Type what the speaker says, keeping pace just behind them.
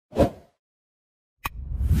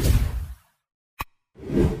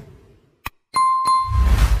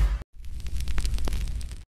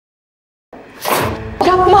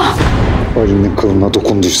Yapma. Ali'nin kılına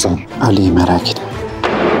dokunduysan Ali'yi merak etme.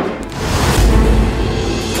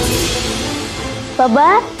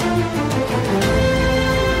 Baba.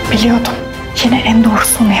 Biliyordum. Yine en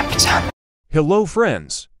doğrusunu yapacağım. Hello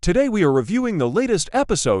friends, today we are reviewing the latest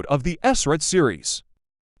episode of the Esaret series.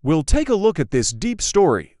 We'll take a look at this deep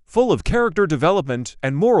story, full of character development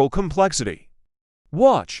and moral complexity.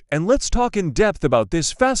 Watch, and let's talk in depth about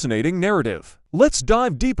this fascinating narrative. Let's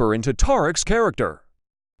dive deeper into Tariq's character.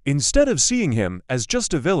 Instead of seeing him as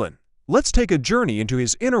just a villain, let's take a journey into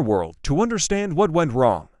his inner world to understand what went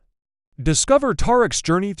wrong. Discover Tariq's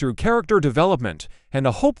journey through character development and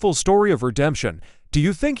a hopeful story of redemption. Do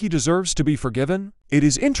you think he deserves to be forgiven? It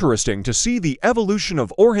is interesting to see the evolution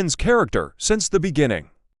of Orhan's character since the beginning.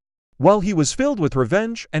 While he was filled with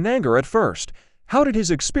revenge and anger at first, how did his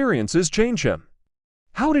experiences change him?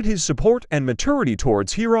 How did his support and maturity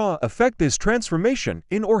towards Hira affect this transformation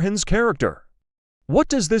in Orhan's character? What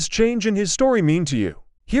does this change in his story mean to you?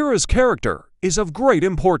 Hira's character is of great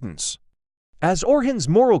importance. As Orhan's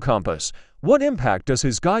moral compass, what impact does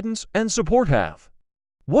his guidance and support have?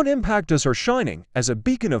 What impact does her shining as a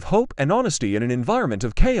beacon of hope and honesty in an environment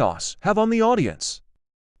of chaos have on the audience?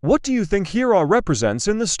 What do you think Hira represents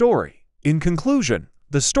in the story? In conclusion,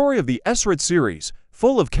 the story of the Esaret series,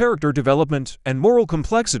 full of character development and moral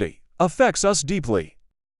complexity, affects us deeply.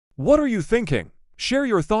 What are you thinking? Share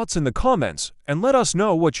your thoughts in the comments and let us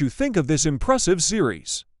know what you think of this impressive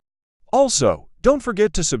series. Also, don't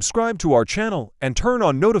forget to subscribe to our channel and turn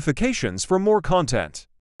on notifications for more content.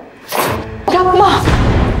 Yapma.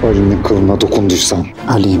 Ali'nin kılına dokunduysan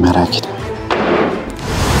Ali'yi merak etme.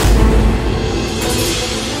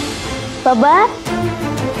 Baba.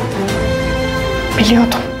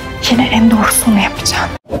 Biliyordum. Yine en doğrusunu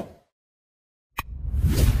yapacağım.